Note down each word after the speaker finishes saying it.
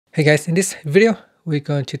Hey guys, in this video, we're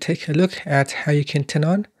going to take a look at how you can turn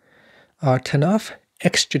on or turn off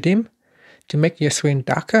extra dim to make your screen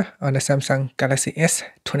darker on the Samsung Galaxy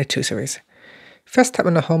S22 series. First, tap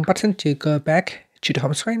on the home button to go back to the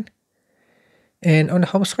home screen. And on the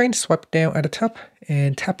home screen, swipe down at the top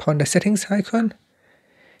and tap on the settings icon.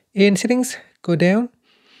 In settings, go down.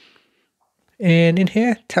 And in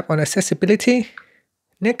here, tap on accessibility.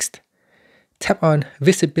 Next, tap on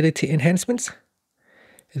visibility enhancements.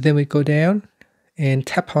 Then we go down and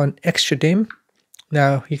tap on extra dim.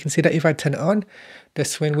 Now you can see that if I turn it on, the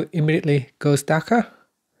screen immediately goes darker.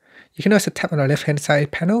 You can also tap on the left hand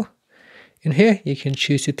side panel. In here, you can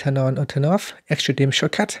choose to turn on or turn off extra dim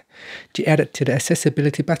shortcut to add it to the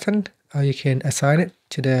accessibility button, or you can assign it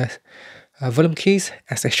to the volume keys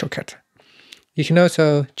as a shortcut. You can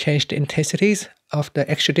also change the intensities of the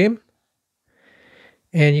extra dim,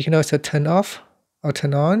 and you can also turn off or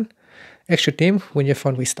turn on extra dim when your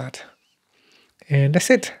phone restarts. And that's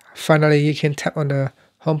it. Finally, you can tap on the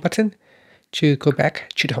home button to go back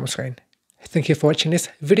to the home screen. Thank you for watching this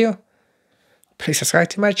video. Please subscribe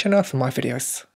to my channel for more videos.